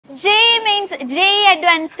AIIMS, JEE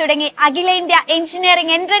Advanced തുടങ്ങി അഖില India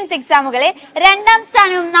engineering entrance എക്സാമുകളിൽ 2ാം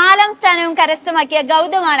സ്ഥാനവും 4ാം സ്ഥാനവും കരസ്ഥമാക്കിയ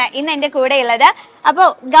ഗൗതമാണ് ഇന്ന് എന്റെ കൂടെയുള്ളത്. അപ്പോൾ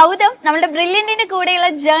ഗൗതം നമ്മുടെ ബ്രില്യന്റിന്റെ കൂടെയുള്ള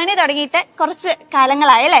ജേർണി തുടങ്ങിയിട്ട് കുറച്ച്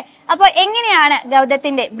കാലങ്ങളായി അല്ലേ? അപ്പോൾ എങ്ങനെയാണ്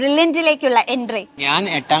ഗൗതത്തിന്റെ ബ്രില്യന്റിലേക്കുള്ള എൻട്രി? ഞാൻ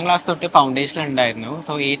 8ാം ക്ലാസ് തൊട്ട് ഫൗണ്ടേഷൻ ഉണ്ടായിരുന്നു.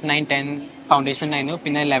 സോ 8, 9, 10 ഫൗണ്ടേഷൻ ഉണ്ടായിരുന്നു.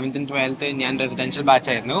 പിന്നെ 11th, 12th ഞാൻ റെസിഡൻഷ്യൽ ബാച്ച്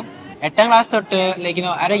ആയിരുന്നു. 8ാം ക്ലാസ് തൊട്ട്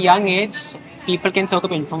at a young age people can soak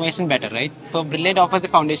up information better, right? So Brilliant offers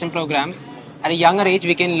a foundation program. At a younger age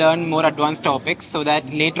we can learn more advanced topics so that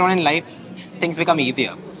later on in life things become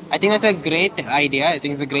easier. I think that's a great idea. I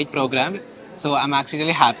think it's a great program. So I'm actually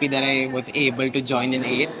really happy that I was able to join in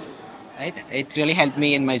 8th. Right? It really helped me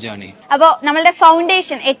in my journey. അപ്പോൾ നമ്മളുടെ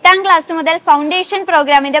foundation 8ാം class മുതൽ foundation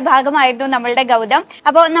പ്രോഗ്രാമിന്റെ ഭാഗമായിരുന്നു നമ്മളുടെ ഗൗതം.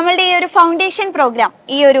 അപ്പോൾ നമ്മളുടെ ഈ ഒരു ഫൗണ്ടേഷൻ പ്രോഗ്രാം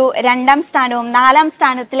ഈ ഒരു 2ാം സ്ഥാനവും 4ാം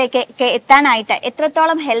സ്ഥാനത്തിലേക്ക് എത്താനായിട്ട്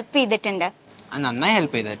എത്രത്തോളം ഹെൽപ്പ് ചെയ്തിട്ടുണ്ട്? നന്നായി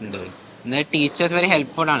ഹെൽപ്പ് ചെയ്തിട്ടുണ്ട്. ടീച്ചേഴ്സ് വെരി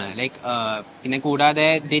ഹെൽപ്ഫുൾ ആണ്. ലൈക്ക് പിന്നെ കൂടാതെ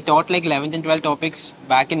they taught like 11th and 12th topics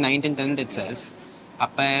back in 9th and 10th itself.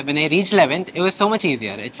 When I reached 11th, it was so much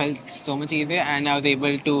easier. It felt so much easier and I was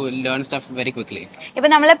able to learn stuff very quickly. ഇപ്പൊ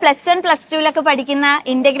നമ്മൾ +1, +2 പഠിക്കുന്ന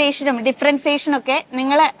ഇന്റഗ്രേഷനും ഡിഫറൻസിയേഷനും ഒക്കെ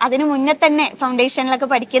നിങ്ങൾ അതിനു മുന്നേ തന്നെ ഫൗണ്ടേഷനിലൊക്കെ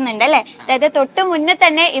പഠിക്കുന്നുണ്ട് അല്ലേ? അതായത് തൊട്ട് മുന്നേ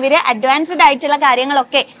തന്നെ ഇവര് അഡ്വാൻസ്ഡ് ആയിട്ടുള്ള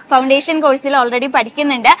കാര്യങ്ങളൊക്കെ ഫൗണ്ടേഷൻ കോഴ്സിൽ ഓൾറെഡി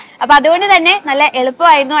പഠിക്കുന്നുണ്ട്. അപ്പൊ അതുകൊണ്ട് തന്നെ നല്ല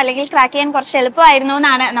എളുപ്പമായിരുന്നു, അല്ലെങ്കിൽ ക്രാക്ക് ചെയ്യാൻ കുറച്ച് എളുപ്പമായിരുന്നു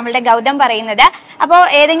എന്നാണ് നമ്മളുടെ ഗൗതം പറയുന്നത്. അപ്പോൾ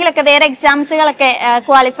ഏതെങ്കിലുമൊക്കെ വേറെ എക്സാംസുകളൊക്കെ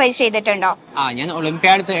ക്വാളിഫൈ ചെയ്തിട്ടുണ്ടോ? ഞാൻ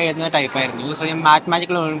ഒളിമ്പ്യാഡ്സ് എഴുതുന്ന ടൈപ്പ് ആയിരുന്നു. സോ ഞാൻ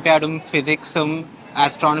മാത്തമാറ്റിക്കൽ ഒളിമ്പ്യാഡും ഫിസിക്സും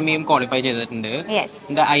ആസ്ട്രോണമിയും ക്വാളിഫൈ ചെയ്തിട്ടുണ്ട്.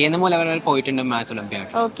 IIM ലെവലിൽ പോയിട്ടുണ്ട് മാത്സ്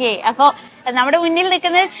ഒളിമ്പ്യാഡ്. ഓക്കെ, അപ്പൊ നമ്മുടെ മുന്നിൽ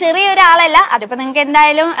നിൽക്കുന്നത് ചെറിയൊരാളല്ല. അതിപ്പോ നിങ്ങൾക്ക്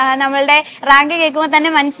എന്തായാലും നമ്മളുടെ റാങ്ക് കേൾക്കുമ്പോൾ തന്നെ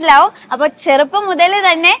മനസ്സിലാവും. അപ്പൊ ചെറുപ്പം മുതൽ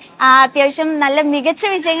തന്നെ അത്യാവശ്യം നല്ല മികച്ച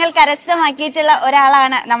വിജയങ്ങൾ കരസ്ഥമാക്കിയിട്ടുള്ള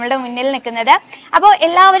ഒരാളാണ് നമ്മളുടെ മുന്നിൽ നിൽക്കുന്നത്. അപ്പോൾ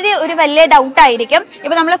എല്ലാവരുടെയും ഒരു വലിയ ഡൗട്ട് ആയിരിക്കും,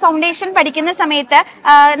 ഇപ്പൊ നമ്മൾ ഫൗണ്ടേഷൻ പഠിക്കുന്ന സമയത്ത്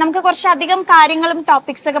നമുക്ക് കുറച്ചധികം കാര്യങ്ങളും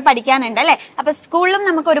ടോപ്പിക്സ് ഒക്കെ പഠിക്കാനുണ്ട് അല്ലെ? അപ്പൊ സ്കൂളിലും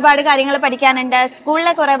നമുക്ക് ഒരുപാട് കാര്യങ്ങൾ പഠിക്കാനുണ്ട്,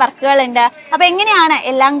 സ്കൂളിലെ കുറെ വർക്കുകൾ ഉണ്ട്. അപ്പൊ എങ്ങനെയാണ്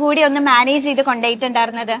എല്ലാം കൂടി ഒന്ന് മാനേജ് ചെയ്ത്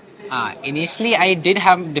കൊണ്ടുപോയിട്ടുണ്ടായിരുന്നത്? Initially I did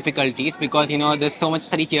have difficulties because there's so much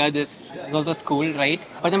study here, this is also school, right?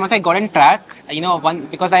 But then once I got on track,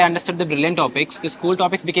 because I understood the brilliant topics, the school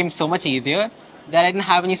topics became so much easier that I didn't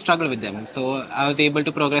have any struggle with them. So I was able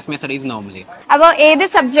to progress my studies normally. അപ്പോൾ ഏത്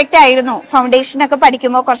subject ആയിരുന്നു foundation ഒക്കെ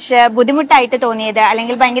പഠിക്കുമ്പോൾ കുറച്ച് ബുദ്ധിമുട്ടായിട്ട് തോന്നിയത്,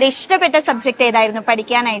 അല്ലെങ്കിൽ ഭയങ്കര ഇഷ്ടപ്പെട്ട സബ്ജക്റ്റ് ഏതായിരുന്നു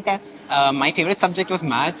പഠിക്കാനായിട്ട്? My favorite subject was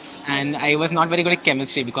maths, and I was not very good at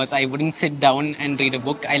chemistry because I wouldn't sit down and read a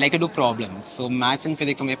book. I like to do problems. So maths and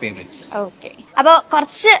physics are my favorites. Okay. അപ്പോൾ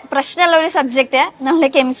കുറച്ച് പ്രശ്നമുള്ള ഒരു subject നമ്മൾ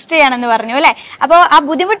chemistry ആണെന്ന് പറഞ്ഞു അല്ലേ? അപ്പോൾ ആ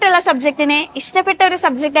ബുദ്ധിമുട്ടുള്ള സബ്ജക്റ്റിനെ ഇഷ്ടപ്പെട്ട ഒരു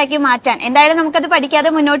സബ്ജക്റ്റ് ആക്കി മാറ്റാൻ എന്തായാലും നമുക്കത്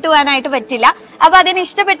പഠിക്കാതെ മുന്നോട്ട് പോകാനായിട്ട് പറ്റില്ല. അപ്പോൾ അതിനെ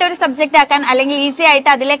ഇഷ്ടപ്പെട്ട ഒരു സബ്ജക്റ്റ് ആക്കാൻ, അല്ലെങ്കിൽ ഈസി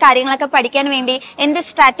ആയിട്ട് അതിലെ കാര്യങ്ങളൊക്കെ പഠിക്കാൻ വേണ്ടി എന്ത്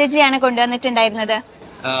സ്ട്രാറ്റജിയാണ് കൊണ്ടുവന്നിട്ടുണ്ടായിരുന്നത്?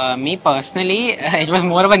 Me personally, it was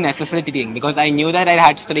more of a necessity thing because I knew that I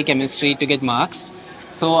had to study chemistry to get marks.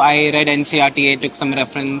 So I read NCERT, I took some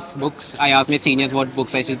reference books. I asked my seniors what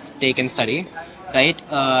books I should take and study, right?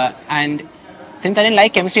 And since I didn't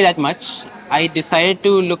like chemistry that much, I decided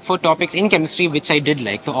to look for topics in chemistry which I did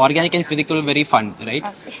like. So organic and physical were very fun, right?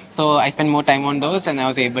 Okay. So I spent more time on those and I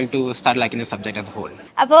was able to start liking the subject as a whole.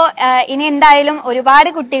 അപ്പോൾ ഇനി എന്തായാലും ഒരുപാട്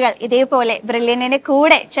കുട്ടികൾ ഇതേപോലെ ബ്രില്യന്റിന്റെ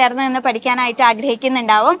കൂടെ ചേർന്ന് നിന്ന് പഠിക്കാനായിട്ട്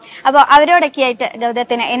ആഗ്രഹിക്കുന്നുണ്ടാവും. അപ്പോൾ അവരോടൊക്കെ ആയിട്ട്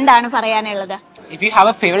ഗൗതത്തിന് എന്താണ് പറയാനുള്ളത്? If you have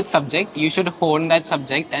a favorite subject, you should hone that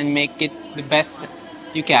subject and make it the best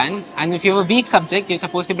you can. And if you have a weak subject, you're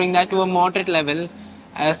supposed to bring that to a moderate level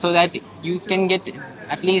so that you can get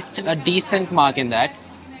at least a decent mark in that,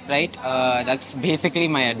 right? That's basically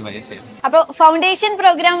my advice here. അപ്പോൾ foundation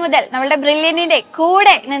programme മുതൽ നമ്മളുടെ ബ്രില്യന്റിന്റെ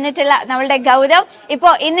കൂടെ നിന്നിട്ടുള്ള നമ്മളുടെ ഗൗതം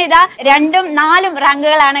ഇപ്പോൾ ഇന്നിതാ 2ഉം 4ഉം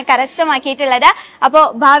റാങ്കുകളാണ് കരസ്ഥമാക്കിയിട്ടുള്ളത്. അപ്പോൾ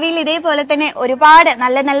ഭാവിയിൽ ഇതേപോലെ തന്നെ ഒരുപാട്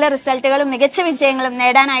നല്ല നല്ല റിസൾട്ടുകളും മികച്ച വിജയങ്ങളും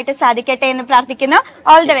നേടാനായിട്ട് സാധിക്കട്ടെ എന്ന് പ്രാർത്ഥിക്കുന്നു.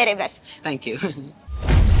 All the very best. Thank you.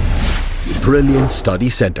 Brilliant Study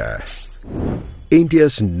Center,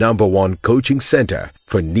 India's #1 coaching center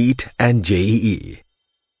for NEET and JEE.